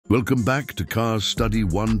Welcome back to Cars Study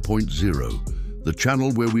 1.0, the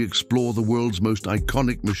channel where we explore the world's most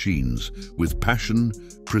iconic machines with passion,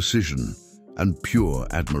 precision, and pure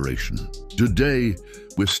admiration. Today,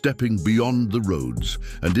 we're stepping beyond the roads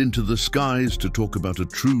and into the skies to talk about a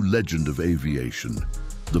true legend of aviation,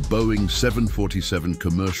 the Boeing 747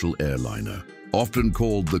 commercial airliner. Often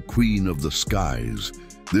called the Queen of the Skies,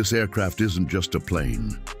 this aircraft isn't just a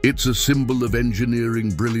plane. It's a symbol of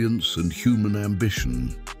engineering brilliance and human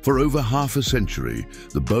ambition. For over half a century,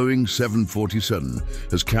 the Boeing 747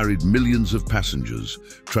 has carried millions of passengers,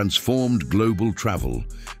 transformed global travel,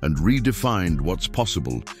 and redefined what's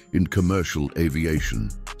possible in commercial aviation.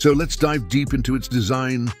 So let's dive deep into its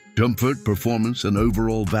design, comfort, performance, and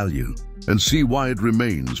overall value, and see why it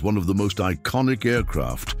remains one of the most iconic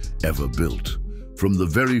aircraft ever built. From the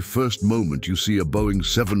very first moment you see a Boeing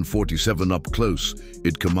 747 up close,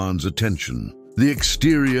 it commands attention. The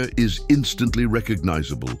exterior is instantly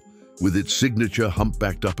recognizable, with its signature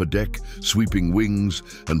humpbacked upper deck, sweeping wings,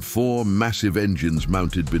 and 4 massive engines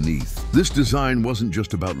mounted beneath. This design wasn't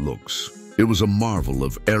just about looks. It was a marvel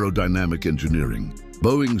of aerodynamic engineering.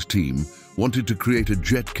 Boeing's team wanted to create a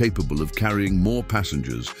jet capable of carrying more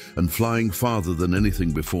passengers and flying farther than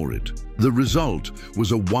anything before it. The result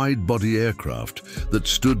was a wide-body aircraft that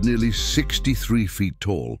stood nearly 63 feet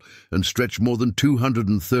tall and stretched more than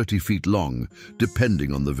 230 feet long,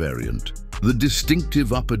 depending on the variant. The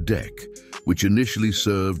distinctive upper deck, which initially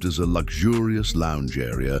served as a luxurious lounge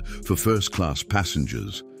area for first-class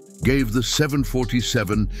passengers, gave the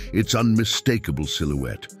 747 its unmistakable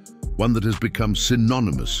silhouette, one that has become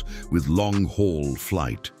synonymous with long-haul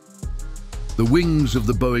flight. The wings of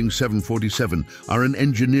the Boeing 747 are an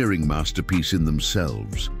engineering masterpiece in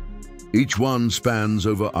themselves. Each one spans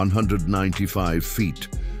over 195 feet,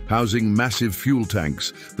 housing massive fuel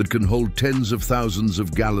tanks that can hold tens of thousands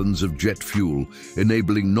of gallons of jet fuel,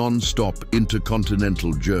 enabling non-stop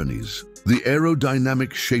intercontinental journeys. The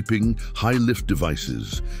aerodynamic shaping, high-lift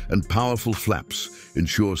devices, and powerful flaps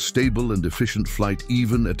ensure stable and efficient flight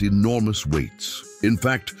even at enormous weights. In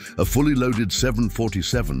fact, a fully loaded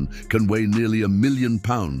 747 can weigh nearly 1 million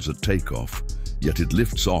pounds at takeoff, yet it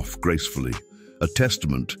lifts off gracefully, a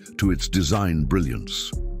testament to its design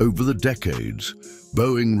brilliance. Over the decades,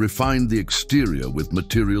 Boeing refined the exterior with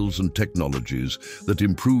materials and technologies that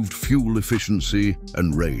improved fuel efficiency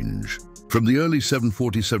and range. From the early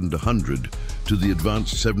 747-100 to the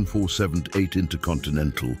advanced 747-8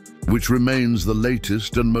 Intercontinental, which remains the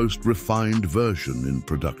latest and most refined version in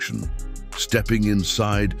production. Stepping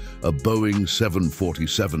inside a Boeing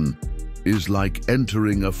 747 is like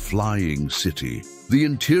entering a flying city. The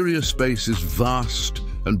interior space is vast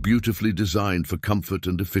and beautifully designed for comfort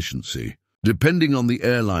and efficiency. Depending on the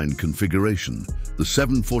airline configuration, the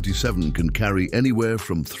 747 can carry anywhere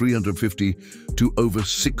from 350 to over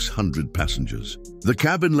 600 passengers. The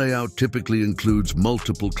cabin layout typically includes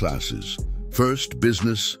multiple classes: first,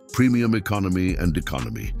 business, premium economy, and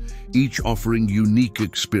economy, each offering unique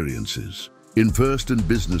experiences. In first and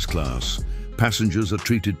business class, passengers are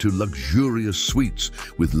treated to luxurious suites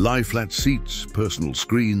with lie-flat seats, personal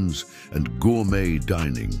screens, and gourmet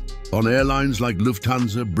dining. On airlines like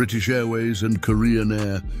Lufthansa, British Airways, and Korean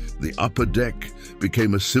Air, the upper deck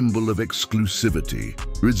became a symbol of exclusivity,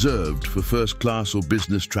 reserved for first-class or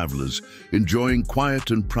business travelers enjoying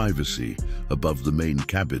quiet and privacy above the main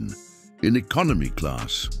cabin. In economy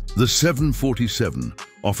class, the 747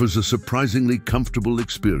 offers a surprisingly comfortable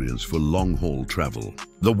experience for long-haul travel.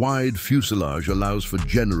 The wide fuselage allows for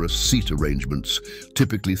generous seat arrangements,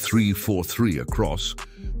 typically 3-4-3 across,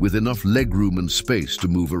 with enough legroom and space to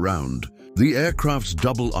move around. The aircraft's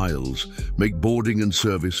double aisles make boarding and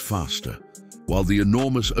service faster, while the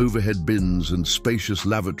enormous overhead bins and spacious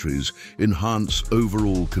lavatories enhance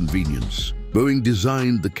overall convenience. Boeing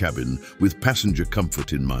designed the cabin with passenger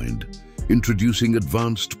comfort in mind, introducing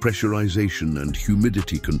advanced pressurization and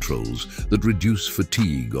humidity controls that reduce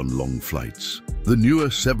fatigue on long flights. The newer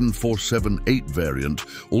 747-8 variant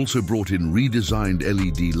also brought in redesigned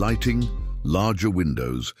LED lighting, larger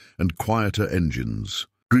windows, and quieter engines,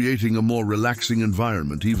 creating a more relaxing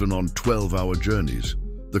environment even on 12-hour journeys.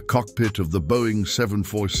 The cockpit of the Boeing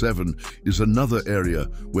 747 is another area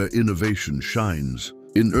where innovation shines.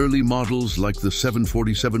 In early models like the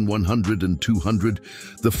 747-100 and 200,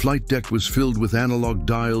 the flight deck was filled with analog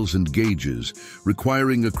dials and gauges,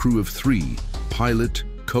 requiring a crew of 3: pilot,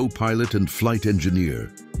 co-pilot, and flight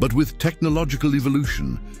engineer. But with technological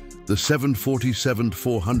evolution, the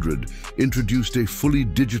 747-400 introduced a fully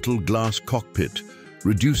digital glass cockpit,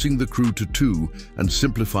 reducing the crew to 2 and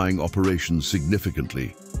simplifying operations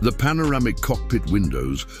significantly. The panoramic cockpit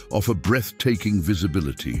windows offer breathtaking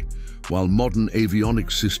visibility, while modern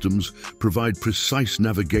avionics systems provide precise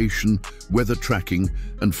navigation, weather tracking,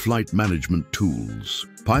 and flight management tools.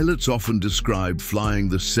 Pilots often describe flying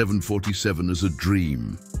the 747 as a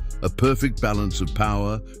dream, a perfect balance of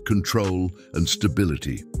power, control, and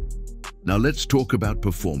stability. Now let's talk about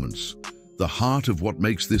performance, the heart of what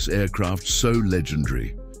makes this aircraft so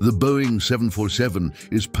legendary. The Boeing 747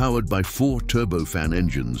 is powered by 4 turbofan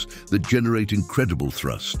engines that generate incredible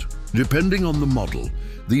thrust. Depending on the model,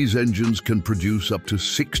 these engines can produce up to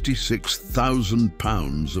 66,000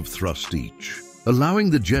 pounds of thrust each, allowing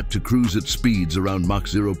the jet to cruise at speeds around Mach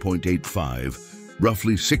 0.85,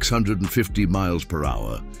 roughly 650 miles per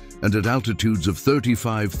hour, and at altitudes of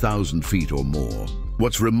 35,000 feet or more.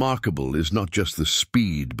 What's remarkable is not just the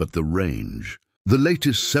speed, but the range. The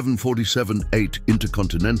latest 747-8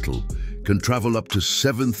 Intercontinental can travel up to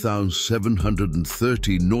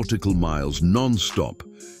 7,730 nautical miles non-stop,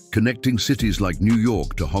 connecting cities like New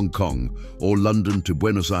York to Hong Kong or London to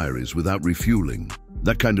Buenos Aires without refueling.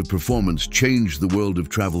 That kind of performance changed the world of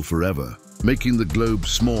travel forever, making the globe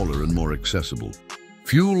smaller and more accessible.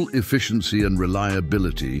 Fuel efficiency and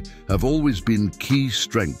reliability have always been key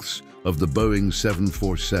strengths of the Boeing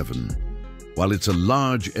 747. While it's a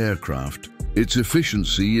large aircraft, its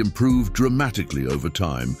efficiency improved dramatically over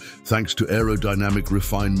time thanks to aerodynamic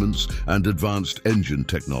refinements and advanced engine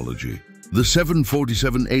technology. The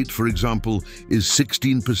 747-8, for example, is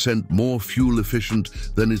 16% more fuel efficient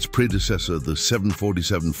than its predecessor, the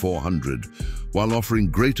 747-400, while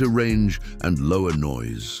offering greater range and lower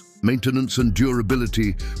noise. Maintenance and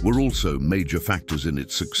durability were also major factors in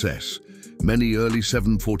its success. Many early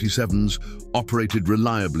 747s operated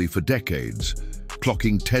reliably for decades,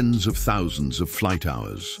 clocking tens of thousands of flight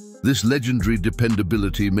hours. This legendary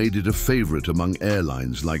dependability made it a favorite among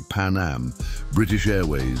airlines like Pan Am, British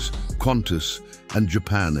Airways, Qantas, and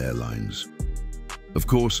Japan Airlines. Of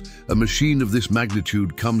course, a machine of this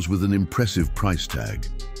magnitude comes with an impressive price tag.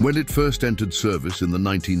 When it first entered service in the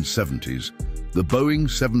 1970s, the Boeing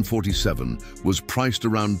 747 was priced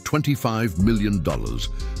around $25 million,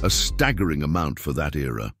 a staggering amount for that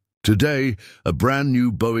era. Today, a brand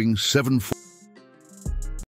new Boeing 747